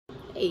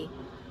Hey,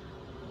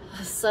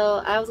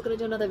 so I was going to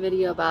do another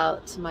video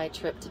about my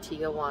trip to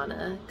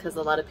Tijuana because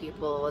a lot of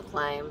people with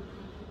Lyme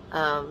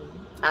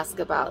ask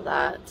about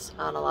that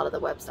on a lot of the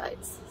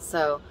websites.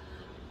 So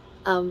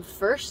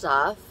first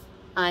off,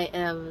 I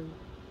am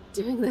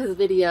doing this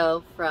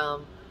video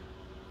from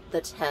the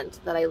tent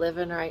that I live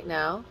in right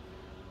now,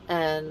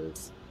 and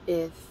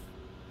if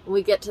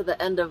we get to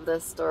the end of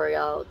this story,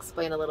 I'll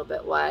explain a little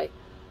bit why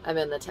I'm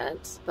in the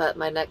tent, but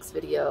my next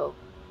video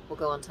will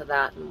go into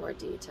that in more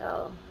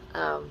detail.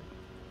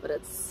 But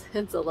it's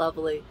a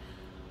lovely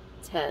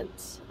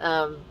tent.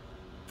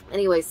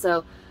 Anyway,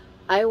 so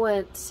I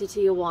went to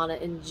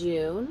Tijuana in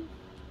June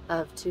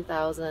of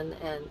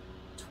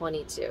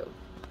 2022.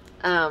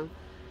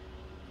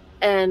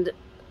 And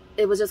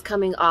it was just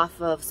coming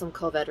off of some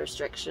COVID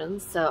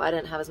restrictions, so I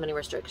didn't have as many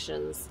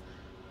restrictions.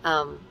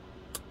 And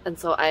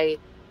so I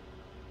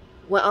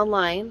went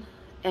online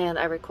and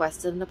I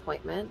requested an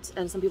appointment,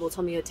 and some people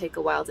told me it would take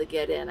a while to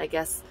get in. I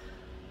guess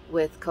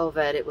with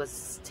COVID it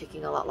was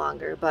taking a lot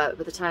longer, but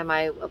by the time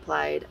I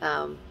applied,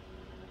 I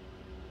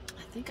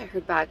think I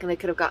heard back and they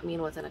could have got me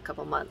in within a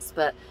couple months,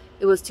 but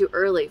it was too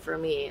early for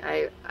me.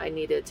 I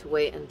needed to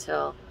wait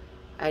until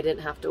I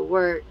didn't have to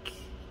work.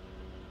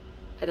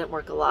 I didn't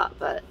work a lot,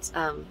 but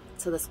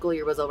so the school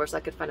year was over, so I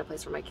could find a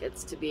place for my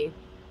kids to be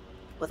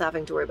without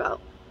having to worry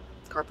about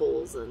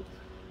carpools and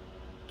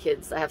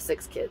kids. I have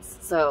 6 kids,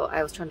 so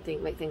I was trying to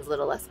make things a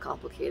little less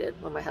complicated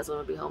when my husband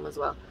would be home as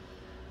well.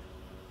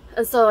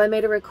 And so I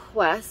made a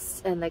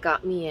request and they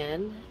got me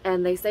in,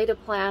 and they say to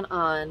plan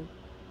on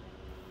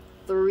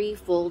 3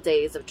 full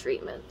days of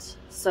treatment.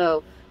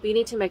 So you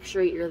need to make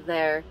sure you're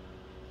there.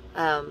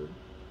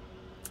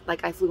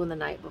 Like I flew in the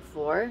night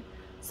before,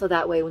 so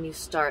that way when you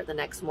start the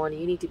next morning,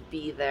 you need to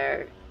be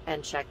there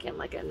and check in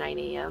like at 9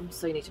 a.m.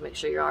 So you need to make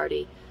sure you're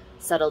already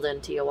settled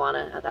in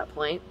Tijuana at that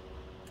point.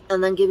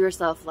 And then give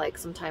yourself like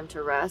some time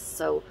to rest.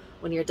 So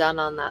when you're done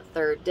on that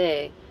 3rd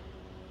day,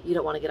 you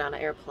don't want to get on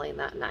an airplane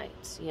that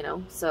night, you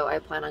know? So I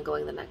plan on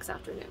going the next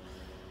afternoon.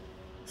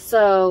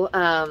 So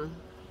I'm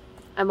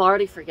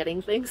already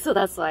forgetting things, so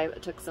that's why I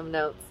took some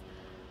notes.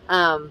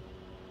 So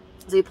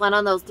you plan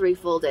on those 3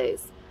 full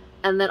days.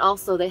 And then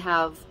also they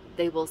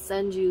will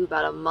send you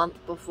about a month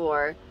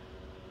before,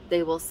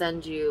 they will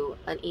send you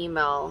an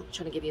email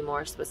trying to give you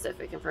more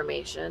specific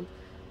information.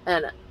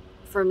 And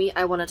for me,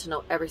 I wanted to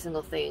know every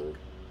single thing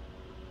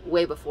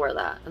way before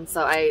that. And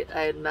so I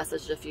had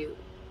messaged a few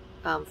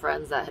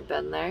friends that had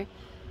been there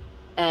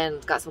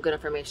and got some good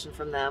information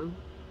from them.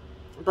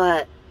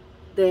 But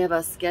they have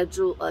a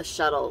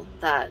shuttle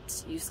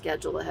that you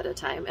schedule ahead of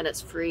time, and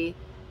it's free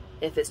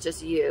if it's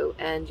just you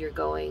and you're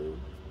going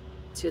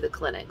to the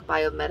clinic,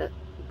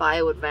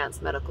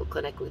 Bioadvanced Medical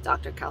Clinic with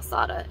Dr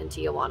Calzada in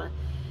Tijuana.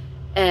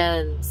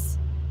 And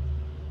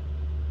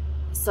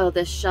so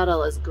this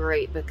shuttle is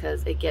great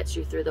because it gets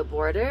you through the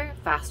border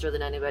faster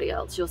than anybody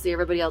else. You'll see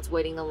everybody else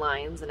waiting in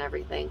lines and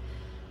everything.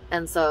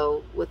 And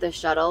so with this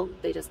shuttle,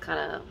 they just kind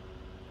of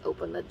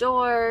open the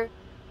door.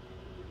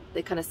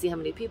 They kind of see how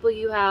many people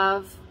you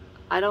have.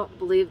 I don't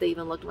believe they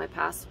even looked at my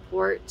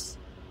passport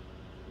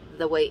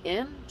the way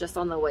in, just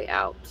on the way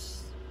out.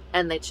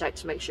 And they check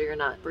to make sure you're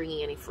not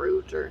bringing any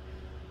fruit or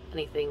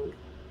anything,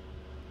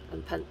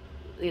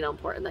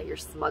 important that you're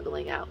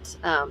smuggling out.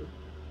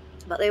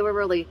 But they were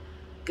really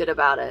good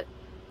about it.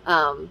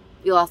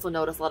 You'll also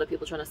notice a lot of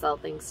people trying to sell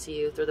things to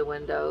you through the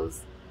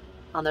windows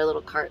on their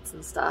little carts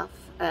and stuff.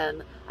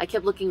 And I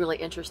kept looking really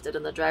interested,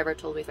 and the driver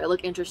told me if I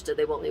look interested,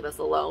 they won't leave us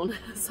alone.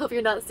 So if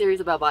you're not serious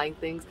about buying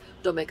things,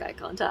 don't make eye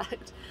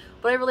contact.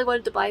 But I really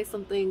wanted to buy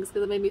some things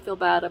because it made me feel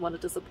bad. I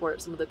wanted to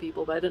support some of the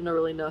people, but I didn't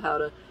really know how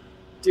to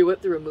do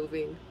it through a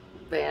moving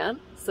van.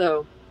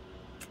 So,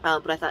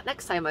 but I thought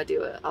next time I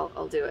do it,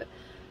 I'll do it.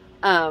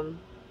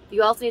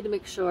 You also need to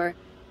make sure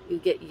you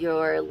get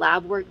your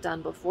lab work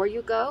done before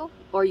you go,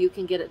 or you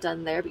can get it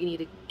done there, but you need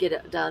to get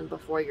it done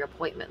before your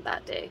appointment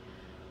that day.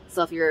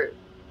 So if you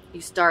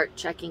start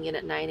checking in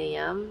at 9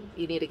 a.m.,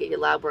 you need to get your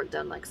lab work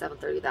done like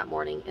 7:30 that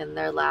morning in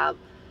their lab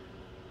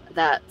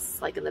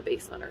that's like in the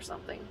basement or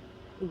something.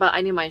 But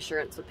I knew my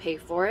insurance would pay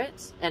for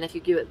it, and if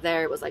you do it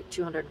there, it was like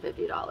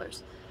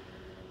 $250.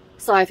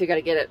 So I figured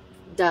I'd get it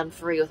done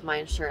free with my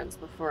insurance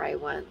before I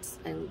went,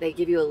 and they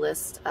give you a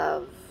list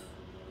of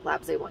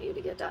labs they want you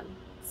to get done.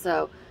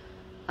 So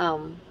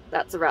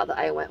that's the route that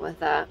I went with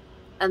that.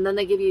 And then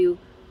they give you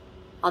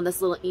on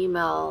this little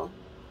email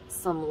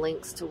some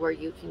links to where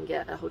you can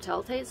get a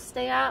hotel to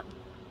stay at,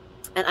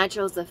 and I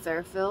chose the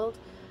Fairfield,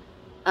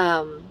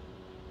 and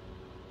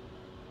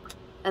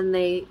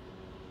they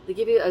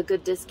give you a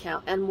good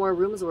discount, and more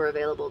rooms were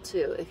available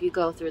too. If you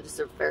go through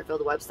the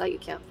Fairfield website, you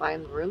can't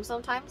find rooms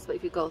sometimes, but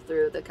if you go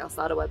through the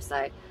Calzada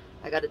website,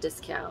 I got a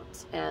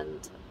discount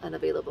and an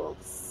available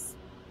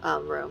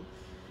room.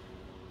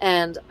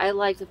 And I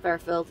liked the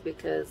Fairfield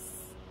because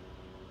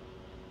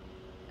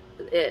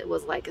it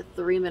was like a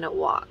 3-minute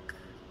walk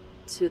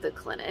to the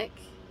clinic.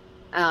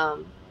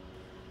 And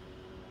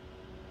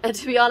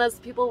to be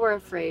honest, people were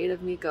afraid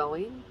of me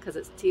going because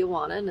it's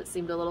Tijuana and it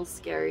seemed a little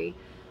scary.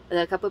 And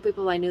a couple of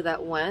people I knew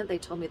that went, they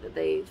told me that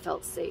they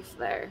felt safe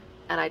there.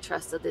 and I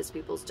trusted these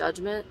people's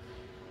judgment.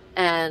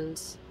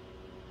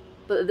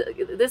 But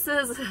this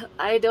is,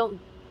 I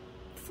don't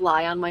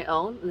fly on my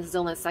own. This is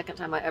only the second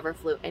time I ever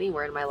flew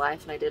anywhere in my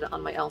life, and I did it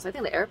on my own. So I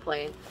think the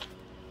airplane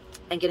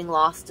and getting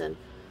lost and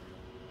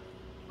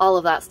all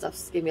of that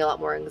stuff gave me a lot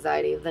more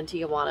anxiety than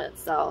Tijuana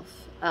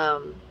itself.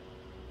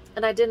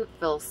 And I didn't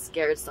feel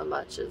scared so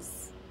much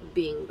as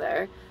being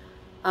there.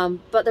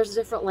 But there's a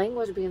different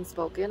language being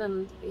spoken,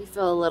 and you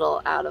feel a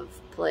little out of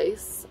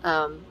place.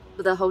 But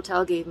the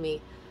hotel gave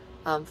me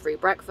free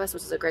breakfast,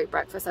 which is a great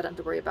breakfast. I didn't have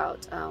to worry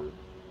about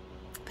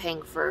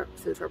paying for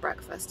food for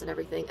breakfast and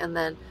everything. And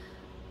then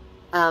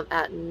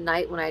at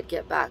night when I'd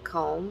get back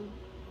home,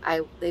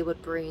 they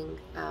would bring,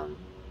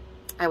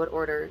 I would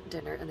order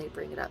dinner and they'd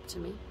bring it up to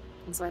me.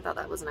 And so I thought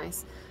that was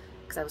nice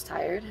because I was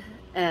tired,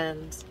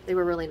 and they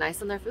were really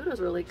nice, and their food was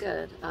really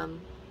good,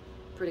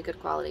 pretty good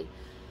quality,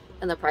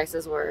 and the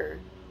prices were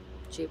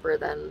cheaper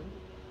than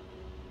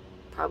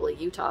probably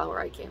Utah, where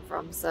I came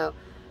from. So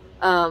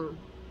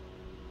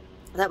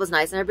that was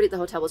nice, and everybody at the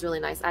hotel was really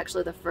nice.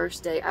 Actually, the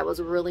first day I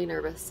was really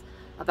nervous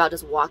about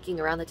just walking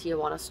around the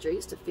Tijuana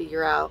streets to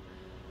figure out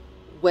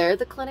where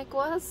the clinic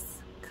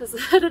was, because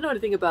I didn't know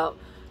anything about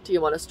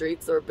Tijuana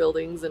streets or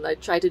buildings, and I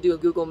tried to do a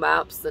Google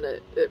Maps, and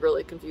it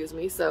really confused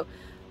me. So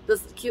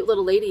this cute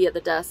little lady at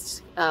the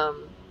desk,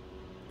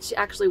 she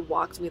actually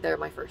walked me there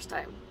my first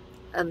time,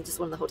 and just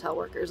one of the hotel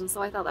workers, and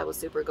so I thought that was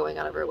super, going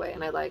out of her way,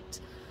 and I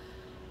liked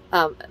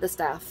the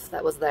staff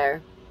that was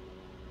there.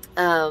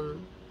 So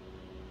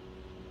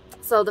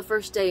the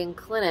first day in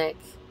clinic,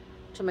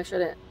 to make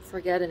sure I didn't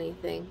forget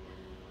anything,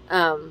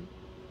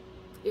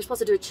 you're supposed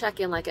to do a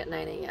check-in like at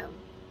 9 a.m.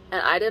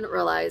 and I didn't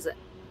realize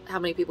how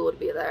many people would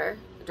be there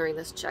during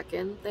this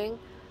check-in thing.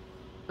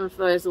 And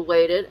so I just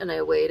waited and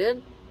I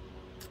waited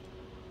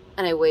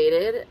and I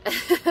waited,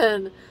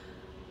 and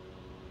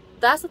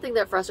that's the thing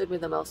that frustrated me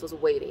the most, was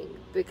waiting,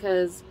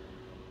 because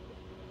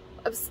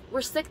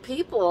we're sick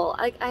people.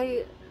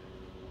 It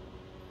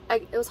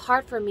was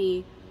hard for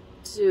me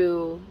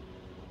to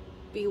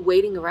be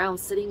waiting around,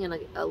 sitting in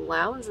a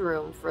lounge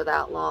room for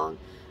that long.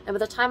 And by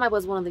the time I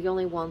was one of the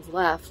only ones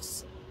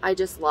left, I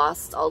just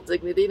lost all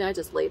dignity, and I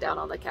just lay down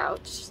on the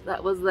couch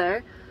that was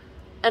there.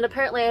 And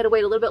apparently I had to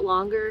wait a little bit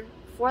longer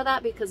for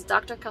that, because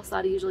Dr.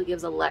 Calzada usually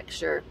gives a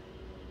lecture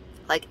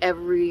like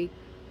every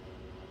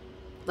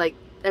 3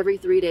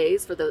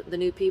 days for the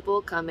new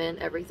people come in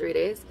every 3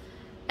 days,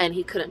 and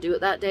he couldn't do it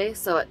that day.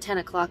 So at 10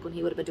 o'clock, when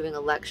he would have been doing a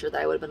lecture that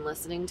I would have been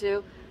listening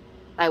to,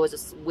 I was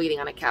just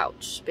waiting on a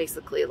couch,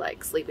 basically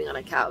like sleeping on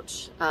a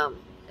couch.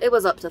 It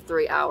was up to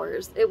 3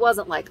 hours. It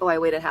wasn't like, oh, I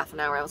waited half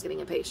an hour, I was getting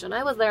impatient.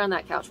 I was there on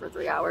that couch for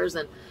 3 hours,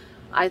 and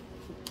I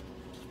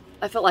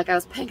felt like I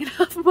was paying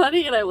enough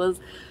money, and I was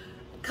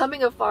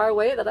coming a far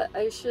way that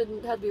I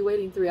shouldn't have to be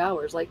waiting 3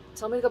 hours. Like,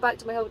 tell me to go back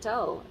to my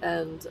hotel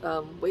and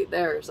wait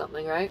there or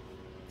something, right?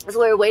 So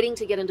we were waiting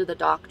to get into the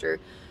doctor,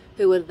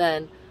 who would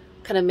then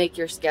kind of make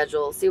your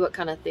schedule, see what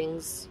kind of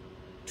things,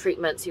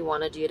 treatments he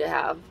wanted you to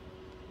have.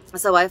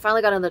 So I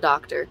finally got in the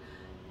doctor,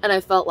 and I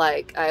felt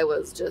like I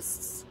was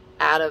just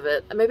out of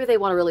it. Maybe they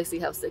want to really see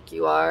how sick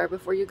you are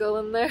before you go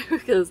in there,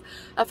 because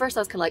at first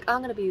I was kind of like, oh,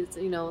 I'm going to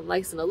be,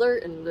 nice and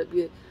alert,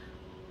 and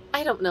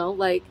I don't know,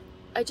 like,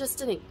 I just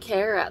didn't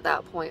care at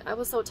that point. I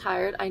was so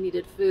tired. I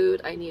needed food.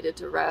 I needed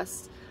to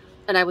rest,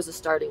 and I was just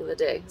starting the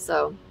day.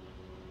 So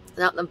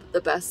not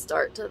the best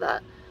start to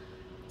that.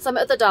 So I'm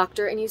at the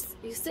doctor, and you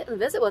sit and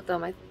visit with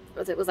them.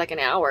 It was like an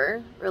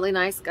hour. Really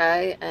nice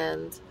guy,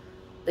 and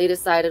they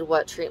decided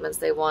what treatments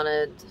they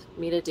wanted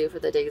me to do for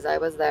the days I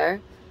was there.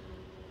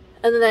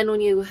 And then when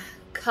you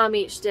come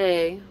each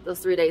day, those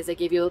 3 days, they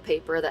give you a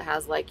paper that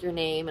has like your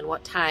name and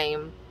what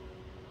time,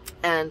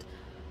 and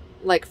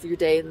like for your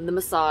day, the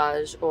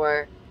massage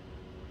or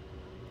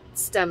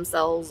stem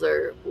cells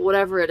or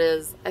whatever it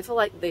is. I feel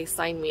like they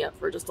signed me up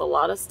for just a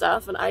lot of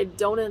stuff, and I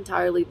don't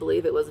entirely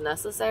believe it was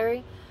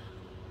necessary.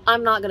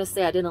 I'm not going to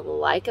say I didn't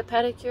like a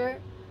pedicure,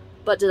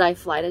 but did I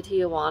fly to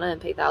Tijuana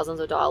and pay thousands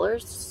of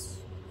dollars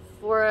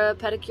for a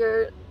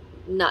pedicure?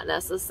 Not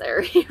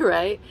necessary,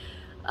 right?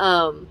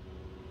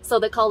 So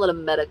they call it a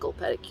medical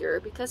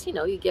pedicure because,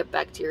 you get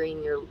bacteria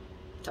in your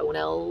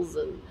toenails.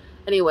 And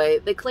anyway,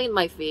 they cleaned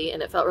my feet,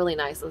 and it felt really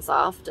nice and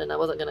soft, and I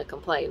wasn't going to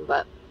complain.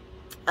 But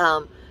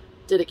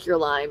did it cure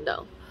Lyme?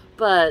 No.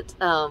 But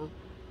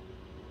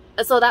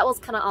so that was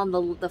kind of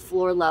on the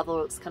floor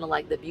level. It's kind of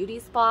like the beauty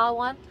spa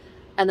one.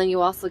 And then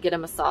you also get a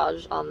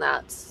massage on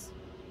that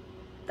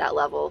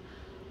level.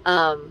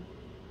 And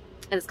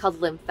it's called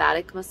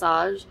lymphatic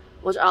massage,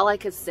 which all I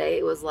could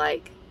say, was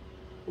like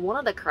one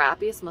of the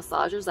crappiest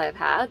massagers I've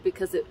had,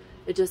 because it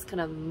just kind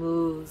of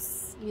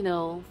moves,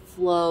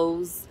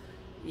 flows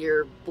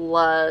your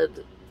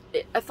blood.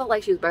 I felt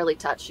like she was barely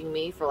touching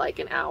me for like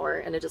an hour,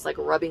 and it just like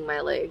rubbing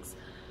my legs.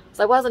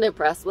 So I wasn't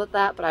impressed with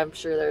that, but I'm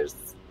sure there's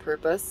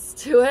purpose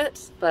to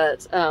it.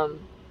 But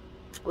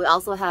we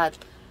also had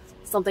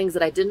some things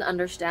that I didn't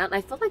understand. And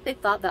I felt like they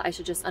thought that I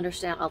should just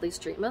understand all these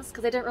treatments,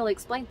 because they didn't really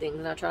explain things.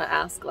 And I'm trying to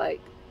ask,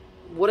 like,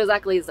 what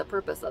exactly is the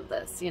purpose of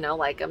this?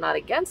 Like, I'm not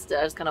against it.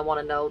 I just kind of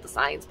want to know the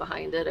science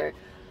behind it.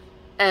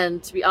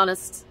 And to be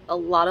honest, a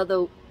lot of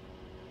the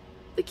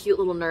cute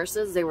little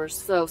nurses, they were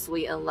so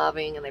sweet and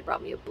loving, and they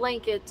brought me a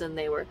blanket, and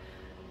they were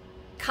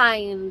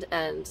kind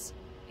and,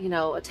 you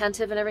know,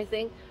 attentive and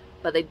everything,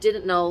 but they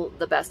didn't know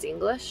the best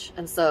English,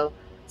 and so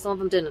some of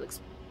them didn't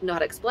know how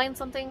to explain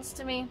some things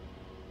to me,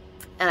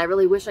 and I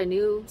really wish I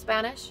knew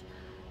Spanish.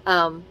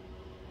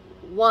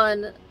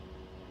 One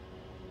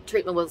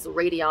treatment was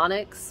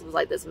radionics. It was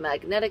like this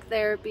magnetic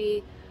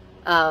therapy.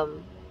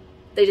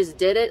 They just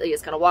did it. They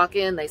just kind of walk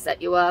in, they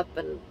set you up,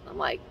 and I'm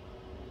like,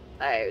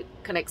 I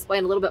kind of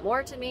explained a little bit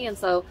more to me, and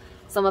so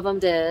some of them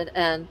did.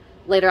 And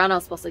later on, I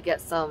was supposed to get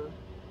some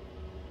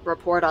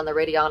report on the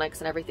radionics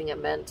and everything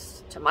it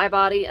meant to my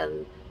body,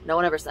 and no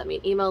one ever sent me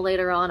an email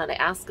later on, and I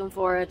asked them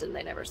for it, and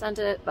they never sent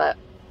it, but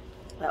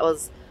that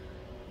was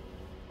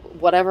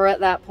whatever at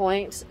that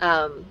point.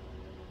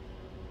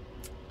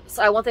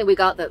 So one thing we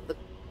got, the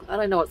I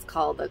don't know what it's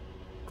called,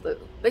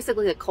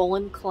 basically the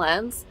colon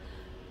cleanse,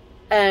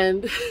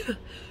 and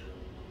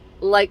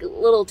like a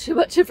little too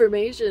much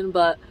information,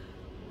 but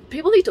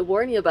people need to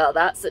warn you about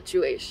that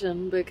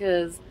situation,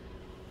 because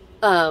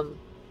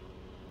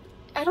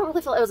I don't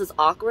really feel it was as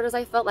awkward as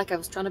I felt. Like I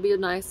was trying to be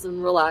nice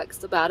and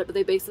relaxed about it, but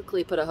they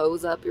basically put a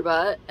hose up your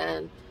butt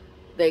and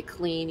they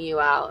clean you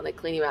out, and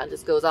it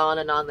just goes on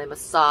and on. They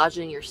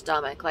massaging your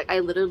stomach. Like I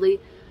literally,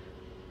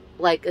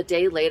 like a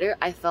day later,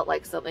 I felt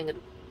like something had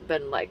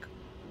been like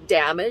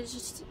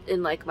damaged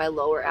in like my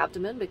lower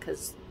abdomen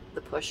because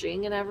the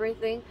pushing and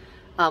everything.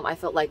 I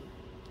felt like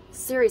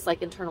serious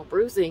like internal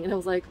bruising, and I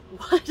was like,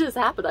 what just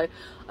happened?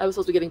 I was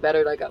supposed to be getting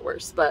better, and I got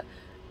worse, but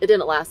it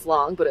didn't last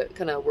long, but it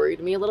kind of worried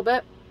me a little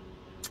bit.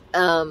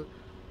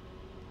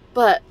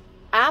 But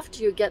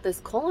after you get this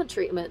colon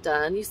treatment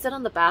done, you sit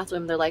on the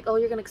bathroom, they're like, oh,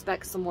 you're gonna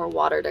expect some more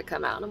water to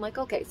come out. And I'm like,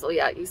 okay. So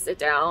yeah, you sit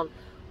down,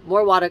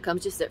 more water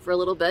comes, you sit for a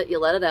little bit, you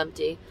let it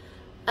empty,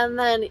 and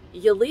then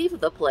you leave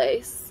the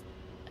place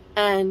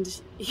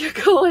and you're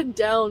going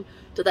down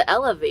to the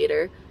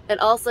elevator, and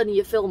all of a sudden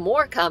you feel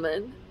more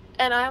coming,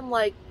 and I'm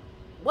like,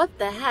 what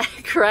the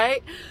heck,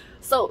 right?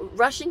 So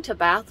rushing to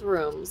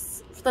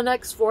bathrooms for the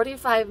next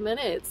 45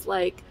 minutes,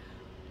 like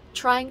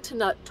trying to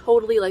not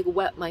totally like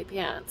wet my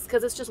pants,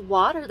 because it's just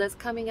water that's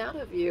coming out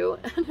of you,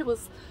 and it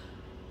was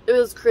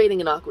creating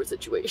an awkward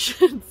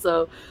situation.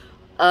 So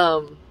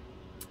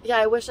yeah,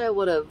 I wish I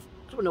would have,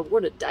 I don't know,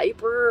 worn a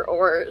diaper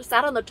or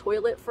sat on the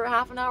toilet for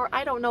half an hour.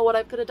 I don't know what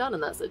I could have done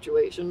in that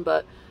situation,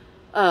 but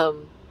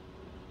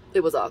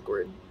it was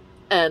awkward,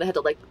 and I had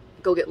to like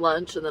go get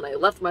lunch, and then I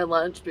left my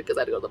lunch because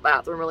I had to go to the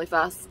bathroom really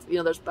fast. You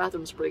know, there's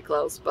bathrooms pretty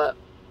close, but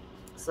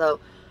so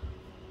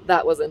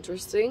that was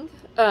interesting.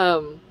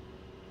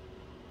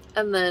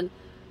 And then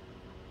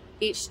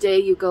each day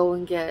you go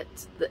and get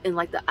in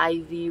like the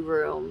IV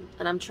room,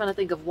 and I'm trying to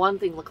think of one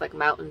thing looked like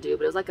Mountain Dew,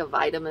 but it was like a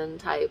vitamin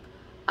type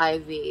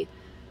IV,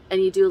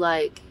 and you do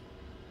like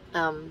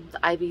the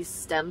IV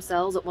stem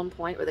cells at one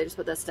point, where they just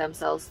put the stem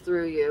cells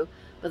through you.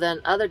 But then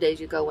other days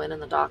you go in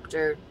and the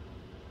doctor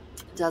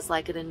does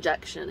like an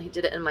injection. He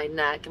did it in my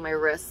neck and my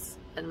wrists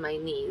and my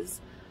knees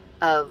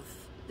of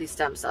these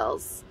stem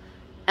cells.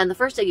 And the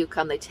first day you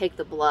come, they take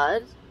the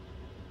blood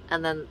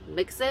and then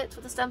mix it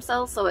with the stem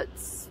cells, so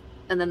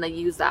and then they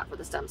use that for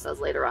the stem cells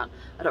later on.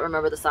 I don't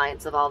remember the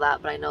science of all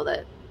that, but I know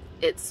that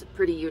it's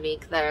pretty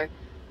unique there,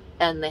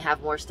 and they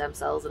have more stem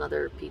cells than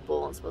other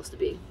people, and it's supposed to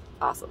be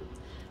awesome.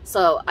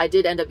 So I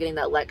did end up getting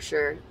that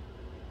lecture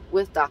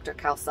with Dr.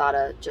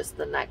 Calzada just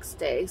the next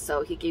day,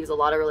 so he gives a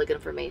lot of really good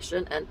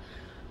information. And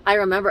I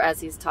remember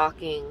as he's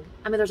talking,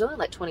 I mean, there's only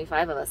like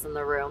 25 of us in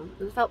the room,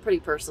 and it felt pretty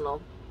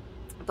personal,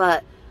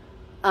 but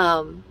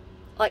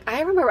like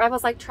I remember I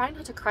was like trying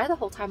not to cry the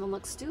whole time and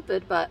look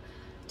stupid, but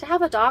to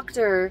have a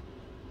doctor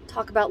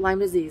talk about Lyme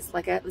disease,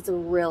 like it's a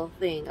real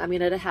thing. I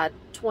mean, I had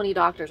 20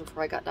 doctors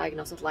before I got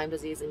diagnosed with Lyme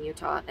disease in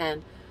Utah,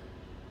 and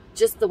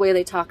just the way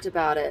they talked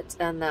about it,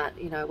 and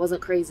that, you know, it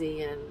wasn't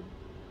crazy, and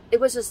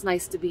it was just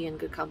nice to be in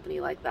good company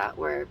like that,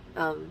 where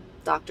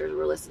doctors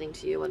were listening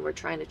to you and were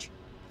trying to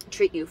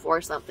treat you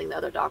for something that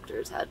other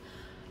doctors had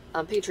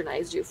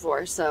patronized you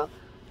for. So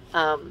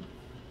I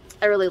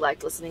really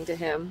liked listening to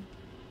him.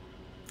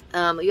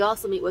 You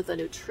also meet with a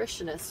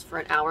nutritionist for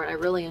an hour, and I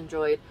really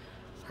enjoyed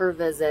her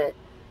visit.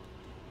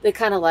 They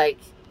kind of like,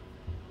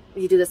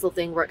 you do this little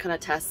thing where it kind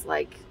of tests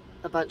like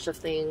a bunch of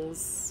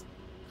things,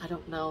 I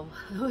don't know,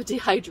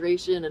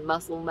 dehydration and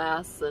muscle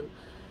mass, and,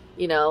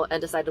 you know, and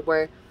decided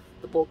where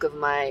the bulk of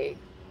my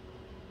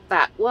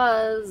fat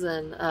was,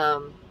 and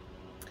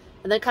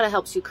then kind of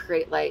helps you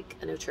create like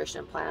a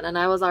nutrition plan. And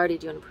I was already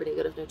doing pretty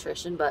good of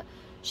nutrition, but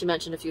she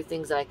mentioned a few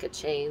things that I could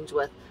change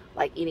with,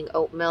 like eating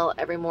oatmeal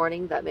every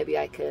morning, that maybe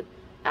I could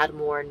add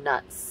more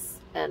nuts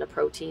and a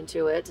protein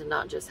to it, and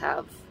not just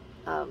have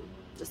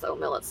just the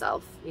oatmeal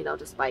itself, you know,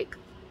 to spike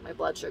my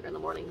blood sugar in the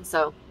morning.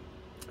 So,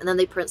 and then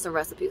they print some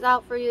recipes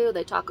out for you,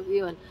 they talk with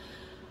you, and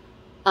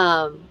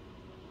I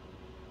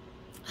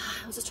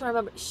was just trying to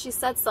remember, she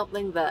said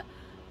something that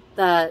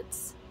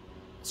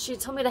she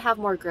told me to have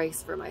more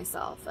grace for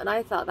myself, and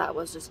I thought that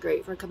was just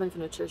great for coming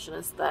from a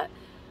nutritionist, that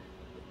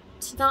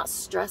to not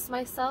stress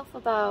myself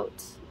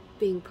about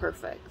being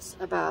perfect,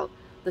 about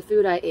the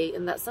food I ate,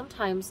 and that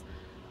sometimes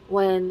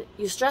when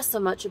you stress so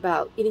much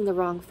about eating the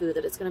wrong food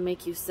that it's going to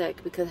make you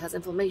sick because it has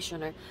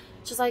inflammation, or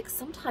just like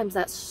sometimes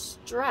that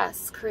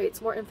stress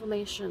creates more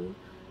inflammation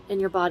in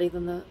your body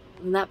than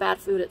that bad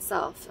food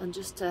itself, and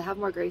just to have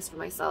more grace for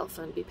myself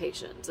and be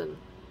patient. And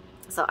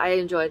so I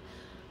enjoyed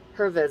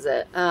her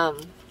visit.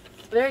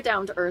 Very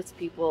down-to-earth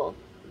people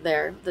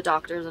there, the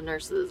doctors and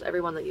nurses,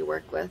 everyone that you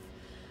work with.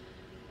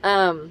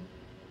 I'm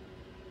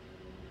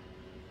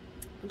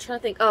trying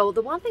to think. Oh,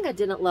 the one thing I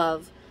didn't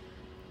love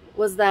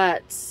was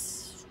that,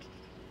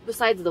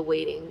 besides the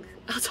waiting,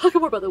 I'll talk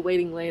more about the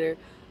waiting later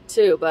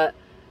too, but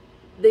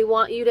they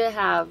want you to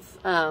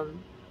have,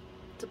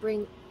 to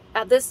bring,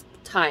 at this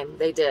time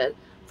they did,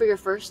 for your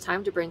first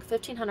time, to bring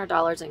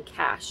 $1,500 in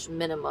cash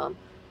minimum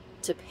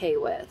to pay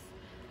with.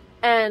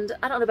 And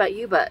I don't know about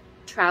you, but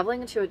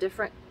traveling into a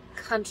different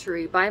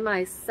country by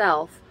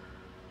myself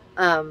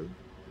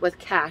with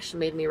cash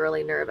made me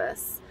really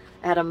nervous.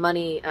 I had a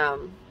money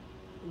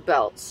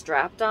belt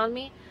strapped on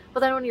me, but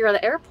then when you're at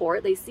the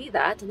airport, they see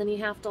that, and then you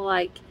have to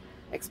like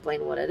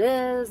explain what it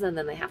is, and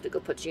then they have to go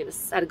put you in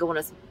I had to go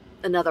in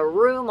another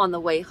room on the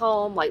way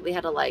home. Like they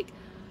had to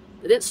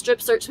they didn't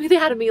strip search me. They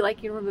had to be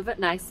like, remove it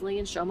nicely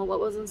and show me what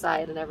was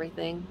inside and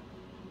everything.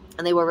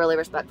 And they were really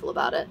respectful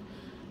about it.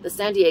 The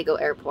San Diego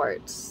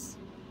airport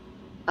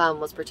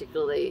was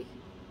particularly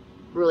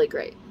really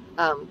great.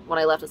 When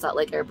I left the Salt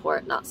Lake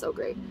airport, not so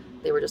great.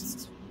 They were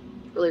just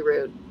really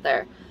rude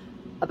there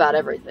about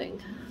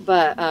everything.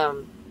 But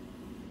oh,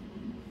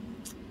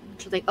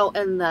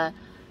 and the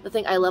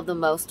thing I loved the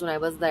most when I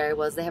was there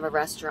was they have a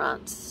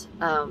restaurant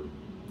on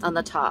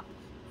the top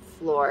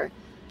floor,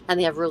 and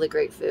they have really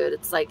great food.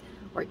 It's like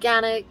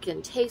organic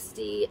and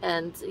tasty,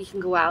 and you can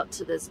go out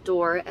to this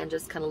door and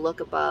just kind of look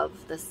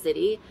above the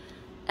city.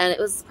 And it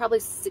was probably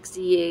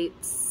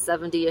 68,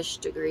 70-ish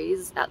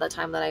degrees at the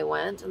time that I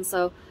went, and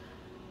so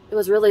it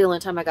was really the only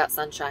time I got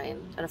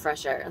sunshine and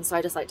fresh air. And so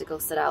I just like to go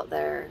sit out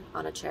there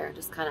on a chair and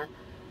just kind of,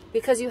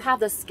 because you have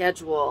the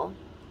schedule,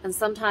 and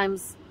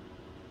sometimes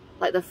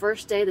like the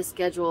first day the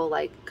schedule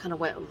like kind of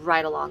went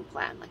right along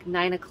plan, like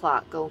 9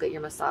 o'clock, go and get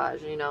your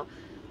massage, and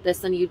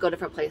this, and you'd go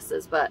different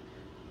places. But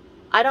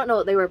I don't know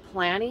what they were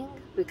planning,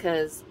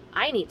 because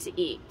I need to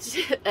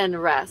eat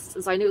and rest,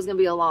 and so I knew it was gonna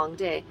be a long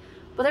day.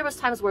 But there was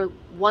times where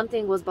one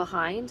thing was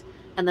behind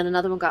and then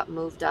another one got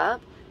moved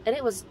up, and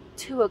it was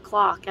 2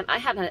 o'clock and I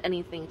hadn't had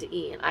anything to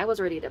eat, and I was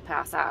ready to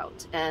pass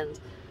out, and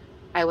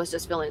I was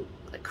just feeling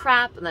like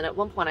crap. And then at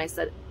one point I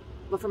said,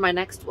 well, for my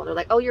next one, they're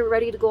like, oh, you're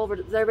ready to go over,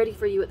 they're ready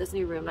for you at this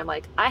new room. And I'm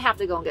like, I have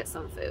to go and get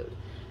some food.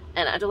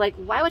 And they're like,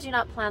 why would you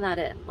not plan that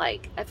in?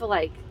 Like, I feel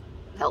like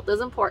health is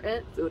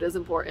important, food is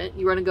important.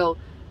 You want to go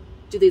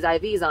do these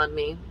IVs on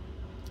me,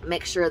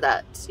 make sure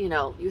that,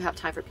 you have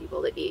time for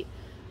people to eat.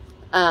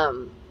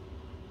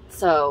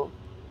 So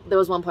there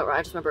was one point where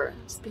I just remember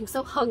just being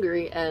so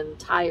hungry and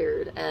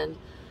tired. And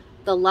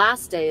the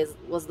last day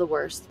was the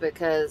worst,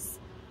 because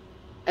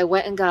I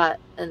went and got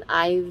an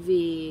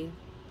IV,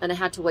 and I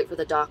had to wait for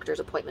the doctor's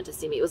appointment to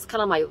see me. It was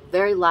kind of my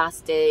very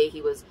last day. He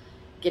was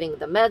getting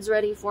the meds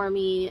ready for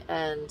me,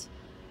 and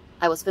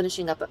I was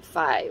finishing up at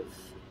 5.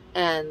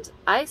 And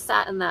I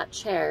sat in that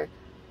chair,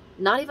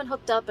 not even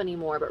hooked up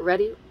anymore, but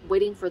ready,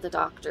 waiting for the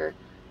doctor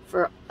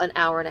for an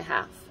hour and a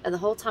half. And the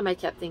whole time I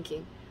kept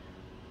thinking,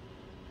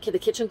 okay, the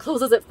kitchen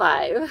closes at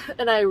 5,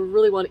 and I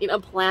really want to eat.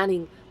 I'm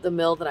planning the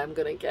meal that I'm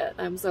going to get.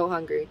 I'm so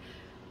hungry.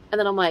 And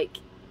then I'm like,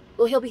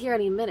 well, he'll be here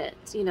any minute,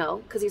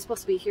 because he's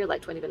supposed to be here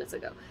like 20 minutes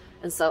ago.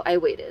 And so I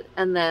waited.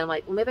 And then I'm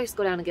like, well, maybe I just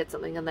go down and get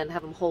something and then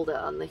have him hold it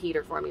on the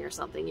heater for me or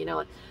something,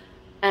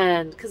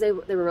 And because they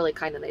were really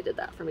kind, and they did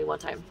that for me one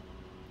time.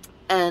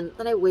 And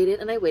then I waited,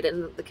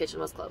 and the kitchen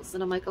was closed.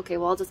 And I'm like, okay,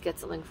 well, I'll just get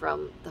something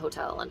from the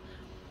hotel. And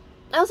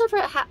I was there for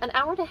an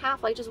hour and a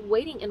half, like just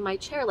waiting in my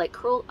chair, like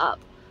curled up,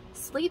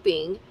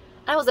 sleeping.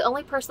 I was the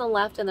only person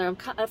left in there. I've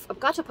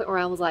got to a point where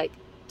I was like,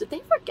 did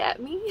they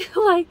forget me?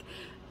 Like,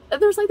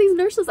 there's like these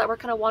nurses that were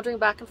kind of wandering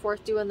back and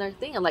forth doing their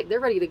thing. I'm like, they're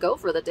ready to go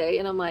for the day.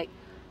 And I'm like,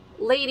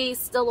 lady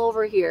still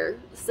over here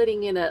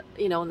sitting in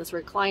in this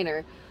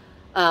recliner,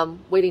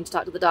 waiting to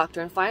talk to the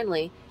doctor. And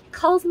finally he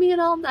calls me in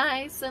all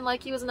nice, and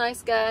like he was a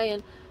nice guy.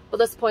 And at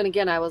this point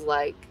again, I was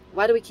like,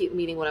 why do we keep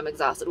meeting when I'm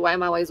exhausted? Why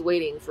am I always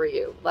waiting for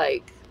you?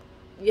 Like,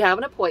 you have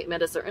an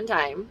appointment at a certain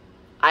time.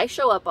 I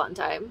show up on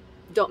time.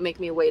 Don't make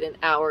me wait an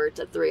hour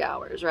to 3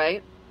 hours,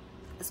 right?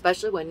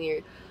 Especially when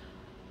you're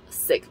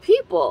sick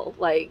people.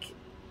 Like,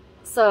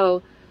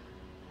 so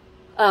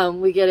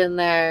we get in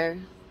there,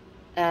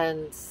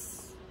 and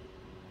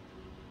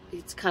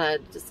he kind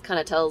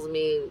of tells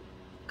me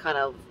kind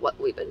of what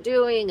we've been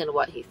doing and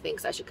what he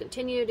thinks I should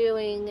continue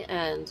doing,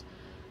 and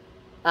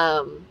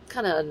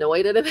kind of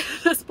annoyed at him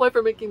at this point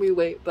for making me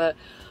wait, but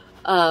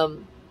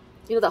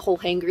that whole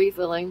hangry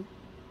feeling.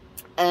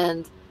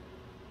 And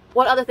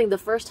one other thing, the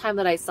first time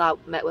that I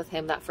met with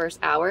him, that first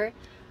hour,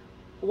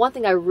 one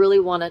thing I really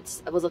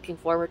was looking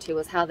forward to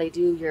was how they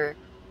do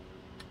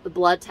the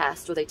blood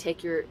test, where they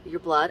take your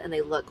blood and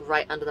they look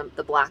right under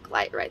the black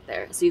light right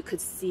there. So you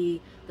could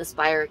see the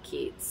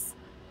spirochetes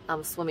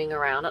swimming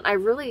around. And I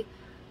really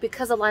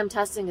because the Lyme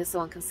testing is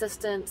so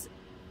inconsistent,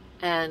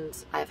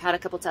 and I've had a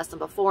couple tests done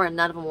before and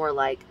none of them were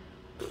like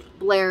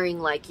blaring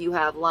like you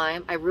have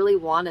Lyme, I really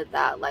wanted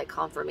that like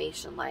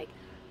confirmation, like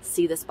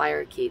see the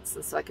spirochetes,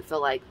 and so I could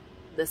feel like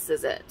this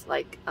is it.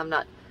 Like I'm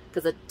not,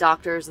 because the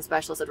doctors and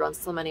specialists had run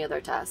so many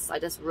other tests, I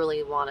just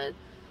really wanted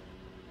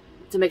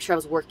to make sure I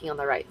was working on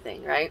the right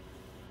thing, right?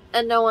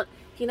 And no one,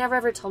 he never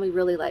ever told me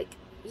really like,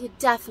 you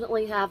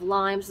definitely have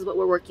Lyme, this is what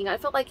we're working on. I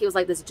felt like he was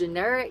like this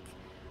generic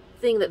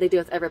thing that they do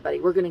with everybody.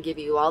 We're going to give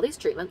you all these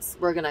treatments.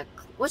 We're going to,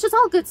 which is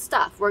all good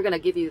stuff. We're going to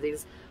give you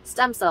these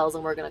stem cells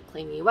and we're going to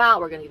clean you out.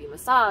 We're going to give you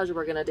massage.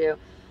 We're going to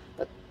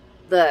do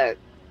the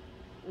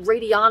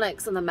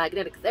radionics and the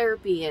magnetic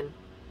therapy and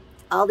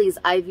all these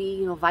IV,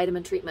 you know,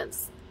 vitamin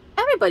treatments.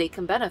 Everybody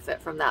can benefit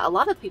from that. A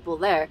lot of people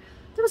there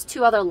was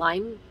 2 other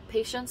Lyme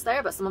patients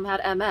there, but some of them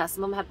had MS,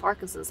 some of them had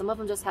Parkinson's, some of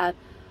them just had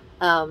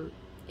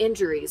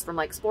injuries from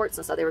like sports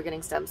and stuff. They were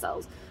getting stem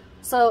cells.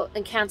 So,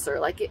 and cancer,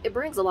 like it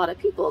brings a lot of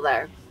people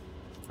there.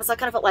 So I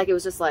kind of felt like it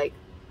was just like,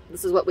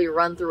 this is what we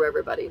run through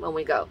everybody when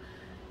we go.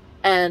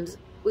 And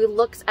we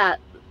looked at,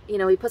 you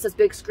know, he puts this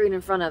big screen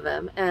in front of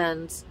him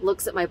and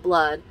looks at my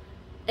blood,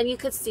 and you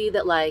could see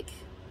that like,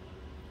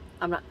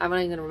 I'm not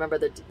even gonna remember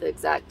the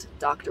exact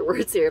doctor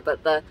words here,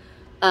 but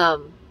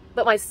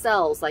but my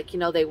cells, like, you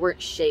know, they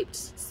weren't shaped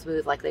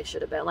smooth like they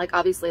should have been. Like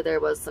obviously there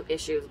was some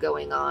issues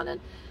going on, and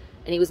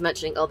he was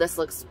mentioning, oh, this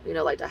looks, you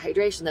know, like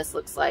dehydration, this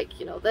looks like,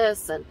 you know,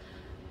 this, and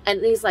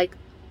he's like,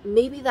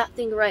 maybe that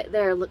thing right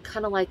there looked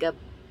kind of like a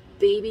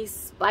baby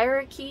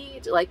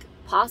spirochete, like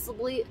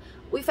possibly.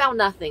 We found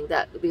nothing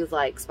that was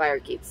like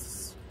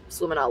spirochetes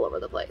swimming all over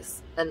the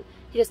place. And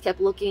he just kept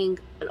looking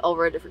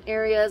over different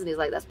areas, and he's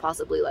like, that's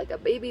possibly like a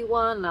baby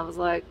one. And I was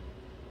like,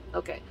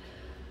 okay.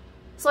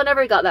 So I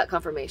never got that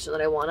confirmation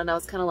that I wanted. I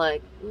was kind of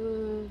like,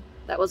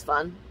 that was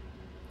fun.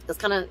 It was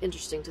kind of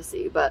interesting to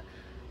see, but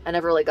I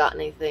never really got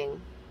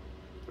anything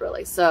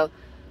really. So,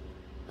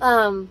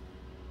 but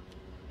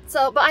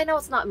I know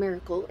it's not a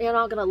miracle. You're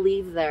not going to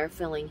leave there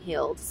feeling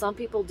healed. Some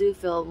people do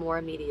feel more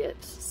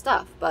immediate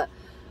stuff, but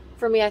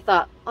for me, I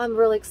thought, I'm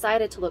really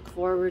excited to look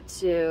forward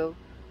to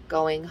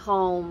going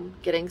home,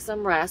 getting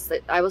some rest.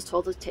 That I was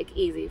told to take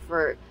easy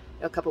for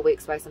a couple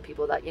weeks by some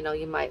people that, you know,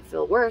 you might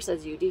feel worse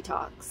as you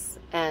detox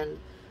and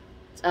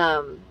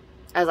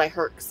as I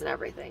herx and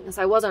everything. And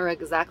so I wasn't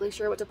exactly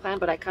sure what to plan,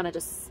 but I kind of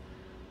just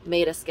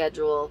made a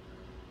schedule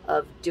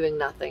of doing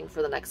nothing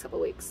for the next couple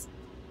weeks.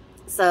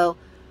 So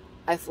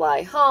I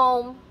fly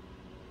home.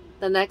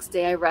 The next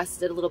day I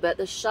rested a little bit.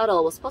 The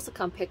shuttle was supposed to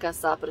come pick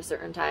us up at a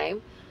certain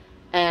time,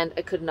 and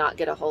I could not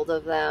get a hold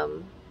of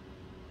them.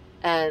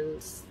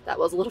 And that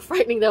was a little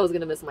frightening that I was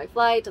going to miss my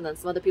flight. And then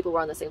some other people were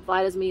on the same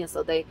flight as me, and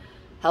so they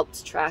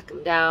helped track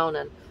them down,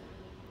 and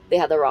they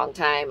had the wrong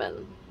time.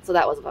 And so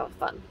that was a lot of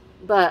fun.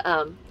 But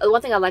the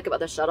one thing I like about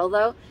the shuttle,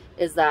 though,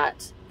 is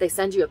that they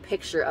send you a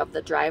picture of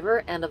the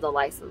driver and of the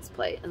license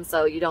plate. And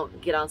so you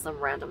don't get on some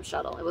random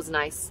shuttle. It was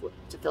nice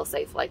to feel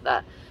safe like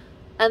that.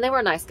 And they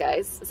were nice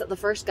guys, except the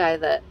first guy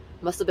that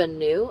must have been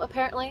new,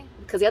 apparently,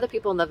 because the other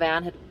people in the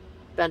van had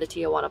been to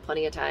Tijuana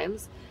plenty of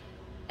times.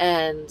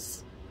 And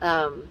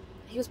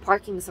he was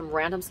parking in some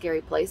random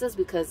scary places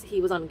because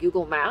he was on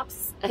Google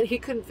Maps and he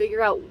couldn't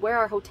figure out where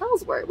our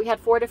hotels were. We had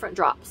 4 different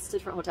drops to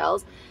different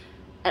hotels.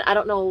 And I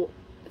don't know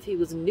if he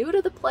was new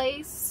to the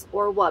place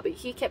or what, but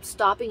he kept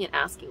stopping and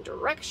asking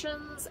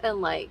directions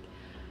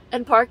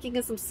and parking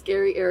in some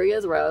scary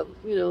areas where I,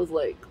 you know, was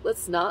like,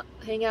 let's not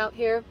hang out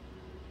here.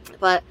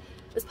 But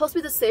it's supposed to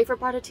be the safer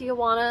part of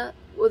Tijuana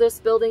where this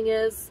building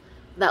is.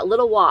 That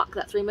little walk,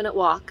 that 3-minute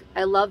walk,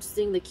 I loved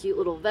seeing the cute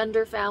little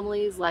vendor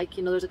families. Like,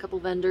 you know, there's a couple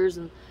vendors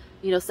and,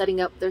 you know,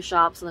 setting up their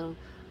shops, and then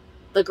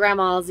the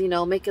grandmas, you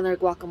know, making their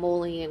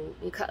guacamole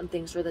and cutting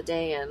things for the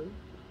day. And,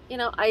 you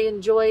know, I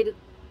enjoyed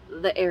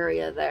the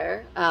area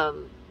there,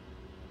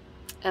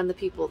 and the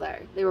people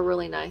there. They were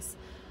really nice.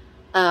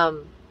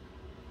 And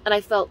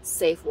I felt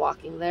safe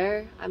walking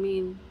there. I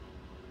mean,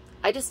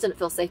 I just didn't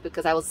feel safe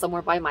because I was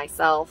somewhere by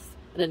myself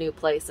in a new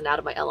place and out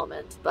of my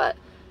element, but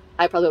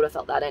I probably would have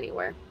felt that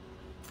anywhere.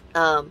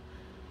 And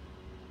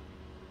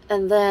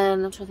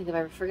then I'm trying to think if I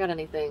ever forgot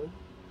anything.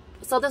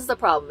 So this is the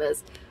problem,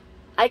 is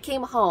I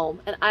came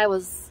home and I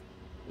was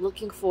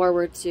looking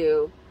forward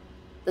to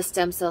the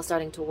stem cells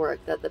starting to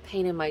work, that the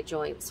pain in my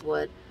joints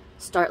would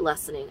start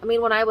lessening. I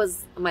mean, when I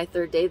was on my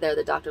 3rd day there,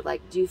 the doctor was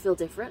like, do you feel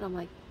different? I'm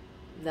like,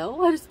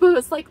 no, I just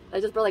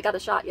barely got a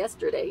shot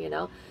yesterday, you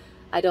know.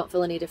 I don't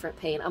feel any different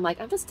pain. I'm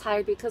like, I'm just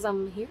tired because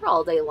I'm here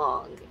all day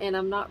long and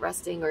I'm not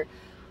resting,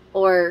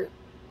 or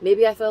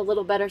maybe I feel a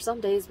little better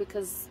some days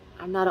because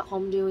I'm not at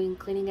home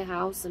cleaning a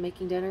house and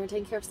making dinner and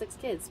taking care of 6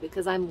 kids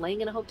because I'm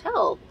laying in a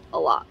hotel a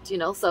lot, you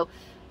know. So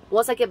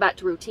once I get back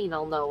to routine,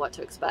 I'll know what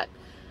to expect.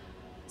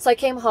 So I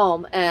came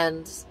home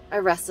and I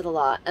rested a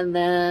lot. And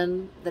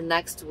then the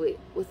next week,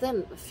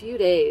 within a few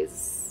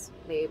days,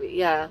 maybe,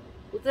 yeah,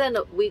 within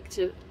a week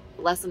to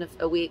less than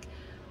a week,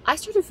 I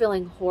started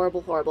feeling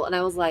horrible. And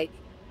I was like,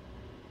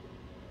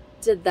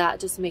 did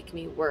that just make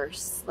me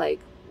worse? Like,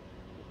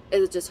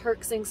 is it just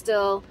herxing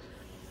still?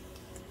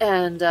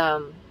 And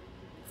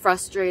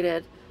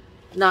frustrated.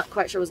 not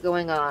quite sure what was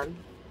going on.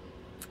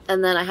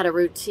 And then I had a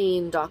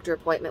routine doctor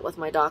appointment with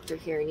my doctor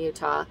here in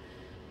Utah,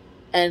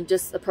 and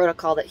just the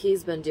protocol that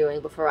he's been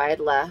doing before I had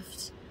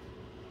left.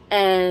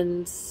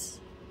 And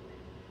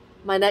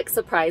my next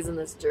surprise in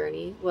this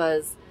journey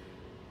was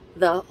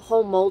the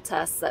whole mold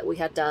tests that we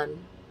had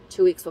done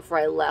 2 weeks before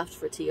I left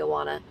for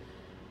Tijuana.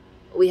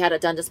 We had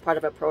it done just part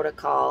of a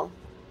protocol,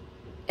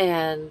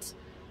 and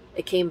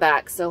it came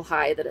back so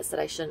high that it said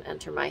I shouldn't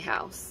enter my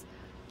house.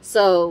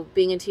 So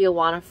being in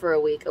Tijuana for a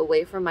week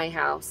away from my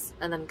house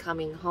and then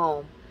coming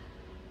home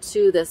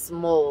to this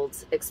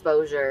mold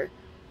exposure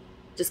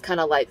just kind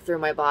of like threw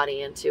my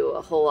body into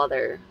a whole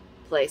other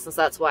place. And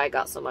so that's why I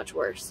got so much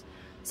worse.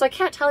 So I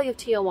can't tell you if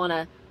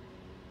Tijuana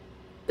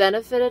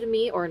benefited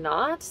me or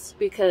not,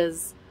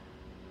 because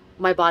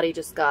my body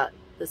just got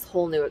this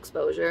whole new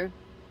exposure.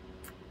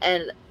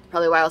 And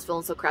probably why I was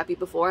feeling so crappy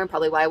before, and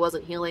probably why I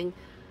wasn't healing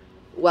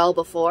well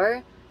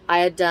before. I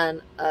had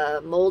done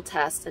a mold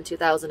test in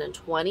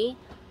 2020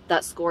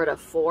 that scored a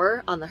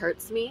 4 on the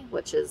Hurts Me,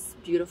 which is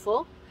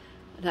beautiful,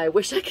 and I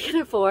wish I could get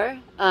a 4.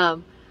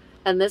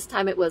 And this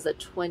time it was a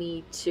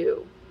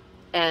 22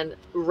 and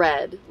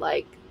red,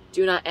 like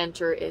do not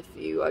enter if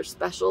you are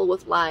special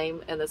with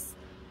Lyme and this,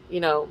 you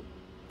know,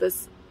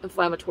 this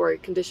inflammatory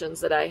conditions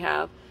that I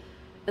have.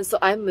 And so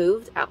I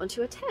moved out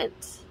into a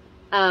tent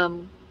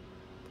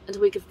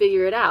until we could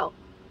figure it out.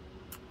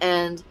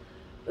 And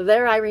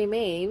there I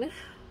remain.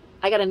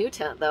 I got a new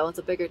tent though. It's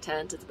a bigger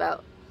tent. It's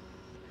about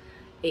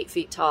 8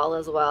 feet tall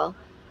as well.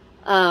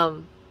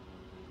 I'll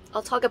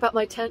talk about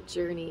my tent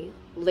journey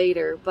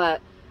later, but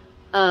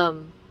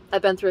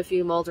I've been through a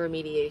few mold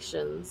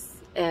remediations,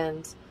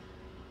 and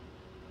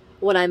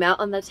when I'm out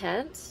on the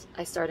tent,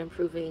 I start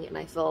improving and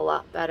I feel a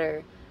lot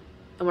better.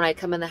 And when I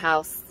come in the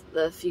house,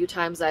 the few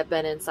times I've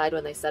been inside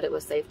when they said it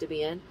was safe to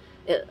be in,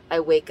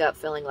 I wake up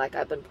feeling like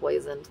I've been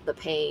poisoned. The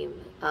pain,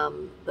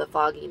 the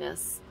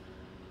fogginess,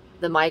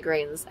 the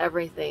migraines,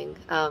 everything.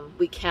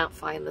 We can't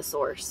find the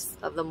source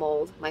of the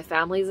mold. My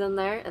family's in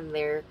there and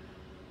they're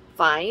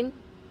fine.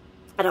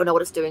 I don't know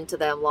what it's doing to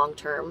them long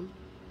term,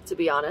 to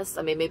be honest.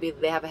 I mean, maybe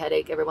they have a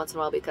headache every once in a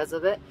while because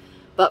of it,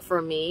 but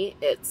for me,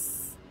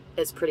 it's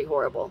pretty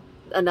horrible.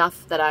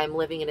 Enough that I'm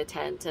living in a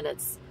tent and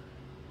it's,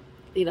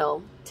 you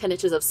know, 10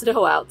 inches of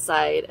snow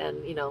outside,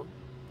 and, you know,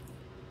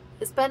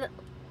 it's been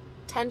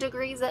 10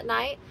 degrees at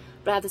night,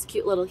 but I have this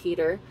cute little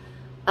heater,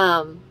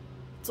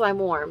 so I'm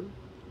warm,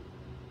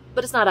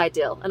 but it's not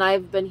ideal. And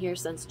I've been here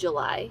since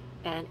July,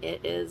 and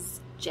it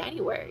is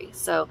January,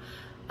 so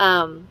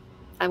I'm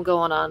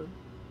going on,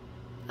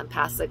 I'm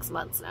past 6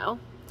 months now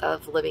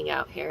of living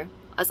out here.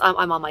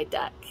 I'm on my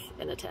deck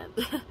in a tent.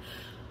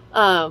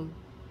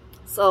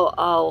 So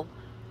I'll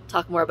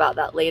talk more about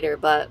that later.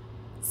 But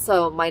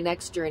so my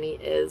next journey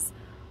is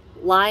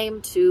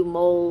Lyme to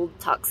mold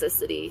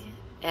toxicity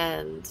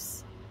and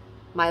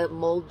my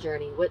mold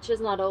journey, which is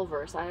not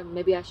over. So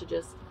maybe I should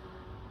just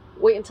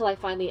wait until I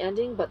find the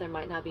ending, but there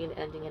might not be an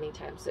ending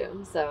anytime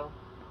soon. So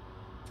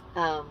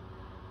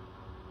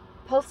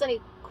post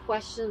any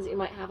questions you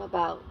might have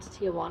about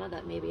Tijuana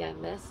that maybe I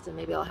missed, and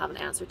maybe I'll have an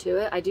answer to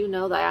it. I do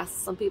know that I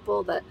asked some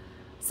people that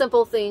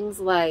simple things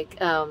like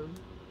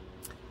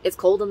it's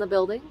cold in the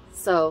building,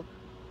 so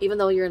even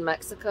though you're in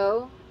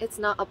Mexico, it's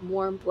not a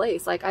warm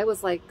place. Like, I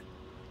was like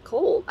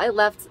cold. I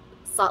left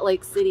Salt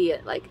Lake City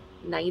at like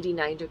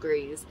 99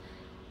 degrees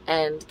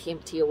and came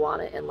to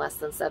Tijuana in less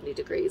than 70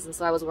 degrees, and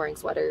so I was wearing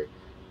sweater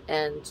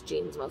and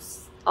jeans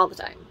all the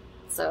time.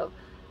 So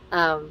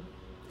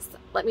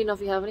let me know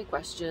if you have any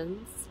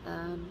questions.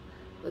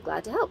 We're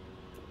glad to help.